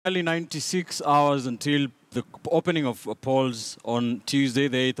Only 96 hours until the opening of polls on Tuesday,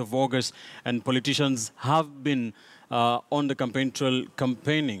 the 8th of August, and politicians have been on the campaign trail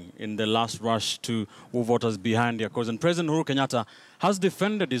campaigning in the last rush to move voters behind their cause. And President Uhuru Kenyatta has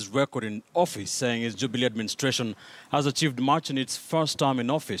defended his record in office, saying his Jubilee administration has achieved much in its first term in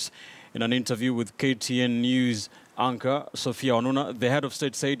office. In an interview with KTN News anchor Sophia Onuna, the head of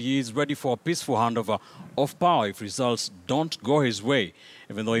state said he is ready for a peaceful handover of power if results don't go his way,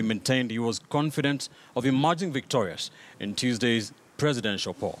 even though he maintained he was confident of emerging victorious in Tuesday's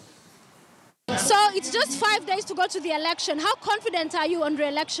presidential poll. So it's just 5 days to go to the election. How confident are you on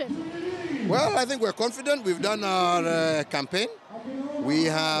re-election? Well, I think we're confident. We've done our campaign. We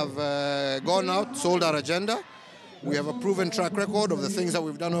have gone out, sold our agenda. We have a proven track record of the things that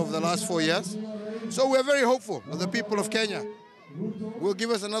we've done over the last 4 years. So we're very hopeful that the people of Kenya will give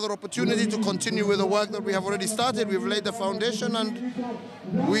us another opportunity to continue with the work that we have already started. We've laid the foundation, and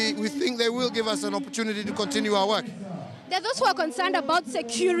we think they will give us an opportunity to continue our work. There are those who are concerned about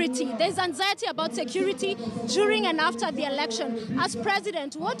security. There's anxiety about security during and after the election. As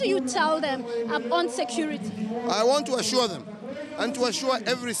president, what do you tell them on security? I want to assure them, and to assure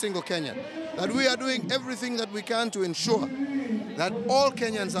every single Kenyan, that we are doing everything that we can to ensure that all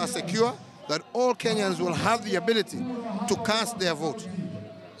Kenyans are secure, that all Kenyans will have the ability to cast their vote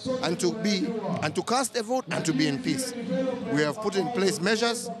and to cast their vote and to be in peace. We have put in place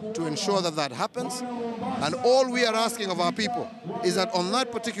measures to ensure that that happens, and all we are asking of our people is that on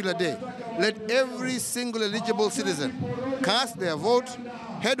that particular day, let every single eligible citizen cast their vote,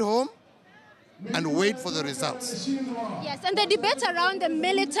 head home, and wait for the results. Yes, and the debate around the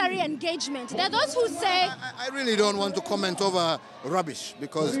military engagement. There are those who say... I really don't want to comment over rubbish,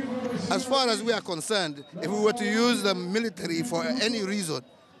 because as far as we are concerned, if we were to use the military for any reason,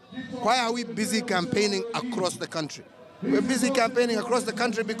 why are we busy campaigning across the country? We're busy campaigning across the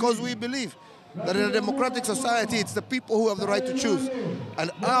country because we believe that in a democratic society, it's the people who have the right to choose.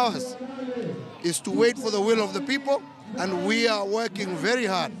 And ours is to wait for the will of the people, and we are working very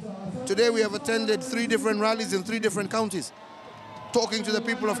hard. Today we have attended 3 different rallies in 3 different counties, talking to the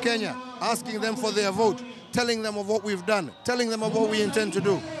people of Kenya, asking them for their vote, telling them of what we've done, telling them of what we intend to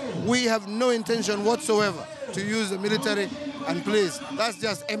do. We have no intention whatsoever to use the military, and please, that's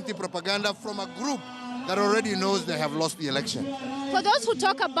just empty propaganda from a group that already knows they have lost the election. For those who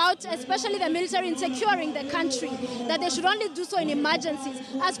talk about, especially the military, in securing the country, that they should only do so in emergencies,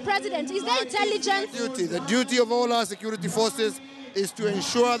 as president, is there intelligence? The duty of all our security forces is to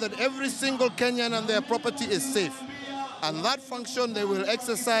ensure that every single Kenyan and their property is safe. And that function they will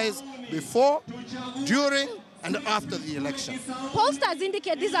exercise before, during, and after the election. Pollsters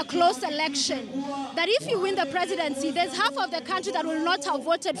indicate this is a close election, that if you win the presidency, there's half of the country that will not have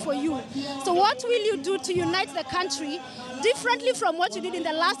voted for you. So what will you do to unite the country differently from what you did in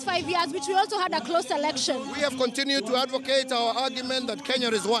the last 5 years, which we also had a close election? We have continued to advocate our argument that Kenya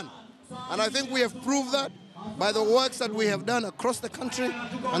is one. And I think we have proved that by the works that we have done across the country.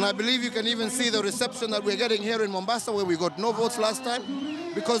 And I believe you can even see the reception that we're getting here in Mombasa, where we got no votes last time,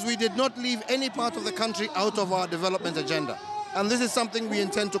 because we did not leave any part of the country out of our development agenda. And this is something we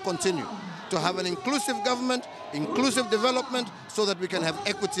intend to continue, to have an inclusive government, inclusive development, so that we can have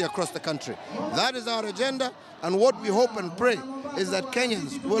equity across the country. That is our agenda, and what we hope and pray is that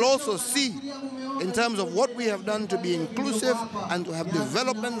Kenyans will also see, in terms of what we have done, to be inclusive and to have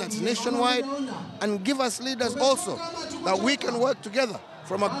development that's nationwide, and give us leaders also that we can work together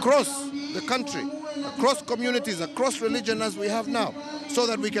from across the country, across communities, across religion as we have now, so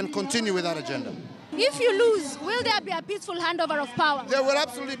that we can continue with our agenda. If you lose, will there be a peaceful handover of power? There will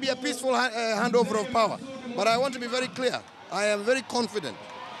absolutely be a peaceful handover of power. But I want to be very clear. I am very confident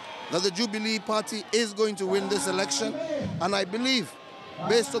that the Jubilee Party is going to win this election, and I believe,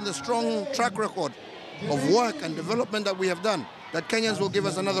 based on the strong track record of work and development that we have done, that Kenyans will give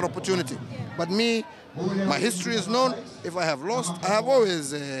us another opportunity. But me, my history is known. If I have lost, I have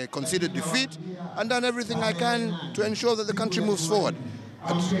always conceded defeat and done everything I can to ensure that the country moves forward.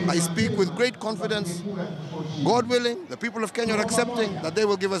 But I speak with great confidence. God willing, the people of Kenya are accepting that they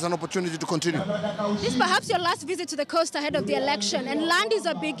will give us an opportunity to continue. This is perhaps your last visit to the coast ahead of the election, and land is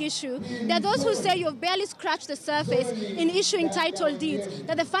a big issue. There are those who say you've barely scratched the surface in issuing title deeds,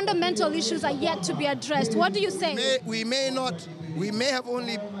 that the fundamental issues are yet to be addressed. What do you say? We may have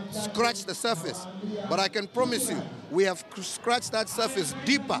only scratched the surface, but I can promise you, we have scratched that surface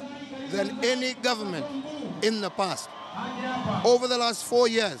deeper than any government in the past. Over the last 4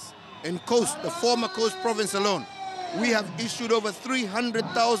 years, in Coast, the former Coast province alone, we have issued over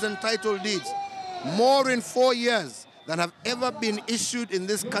 300,000 title deeds, more in 4 years that have ever been issued in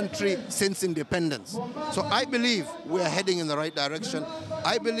this country since independence. So I believe we are heading in the right direction.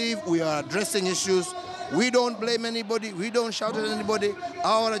 I believe we are addressing issues. We don't blame anybody. We don't shout at anybody.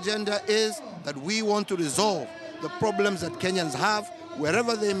 Our agenda is that we want to resolve the problems that Kenyans have,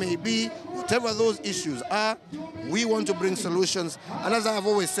 wherever they may be, whatever those issues are. We want to bring solutions. And as I have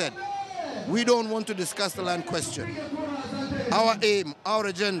always said, we don't want to discuss the land question. Our aim, our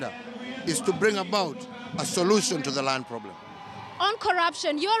agenda is to bring about a solution to the land problem. On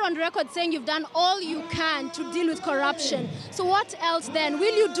corruption, you're on record saying you've done all you can to deal with corruption. So what else then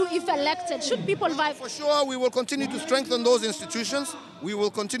will you do if elected? Should people vote? For sure, we will continue to strengthen those institutions. We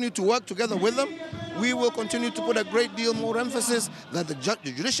will continue to work together with them. We will continue to put a great deal more emphasis that the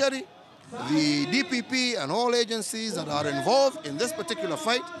judiciary, the DPP and all agencies that are involved in this particular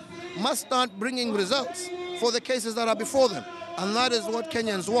fight must start bringing results for the cases that are before them. And that is what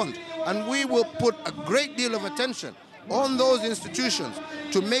Kenyans want. And we will put a great deal of attention on those institutions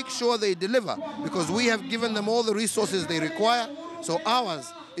to make sure they deliver, because we have given them all the resources they require. So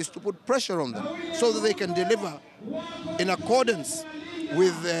ours is to put pressure on them so that they can deliver in accordance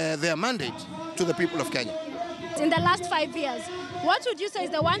with their mandate to the people of Kenya. In the last 5 years, what would you say is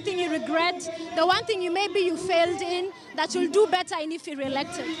the one thing you regret, the one thing you failed in, that you'll do better in if you're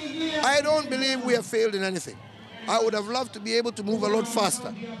re-elected? I don't believe we have failed in anything. I would have loved to be able to move a lot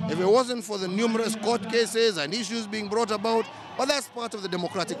faster if it wasn't for the numerous court cases and issues being brought about, but that's part of the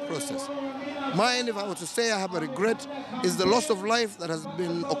democratic process. Mine, if I were to say I have a regret, is the loss of life that has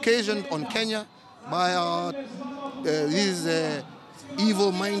been occasioned on Kenya by these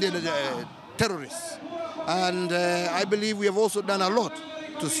evil-minded terrorists. And I believe we have also done a lot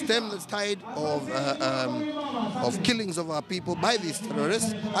to stem the tide of killings of our people by these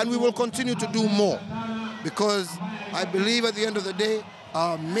terrorists, and we will continue to do more. Because I believe at the end of the day,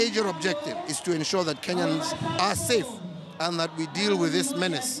 our major objective is to ensure that Kenyans are safe and that we deal with this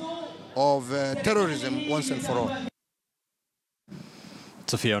menace of terrorism once and for all.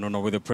 Sophia, I don't know with the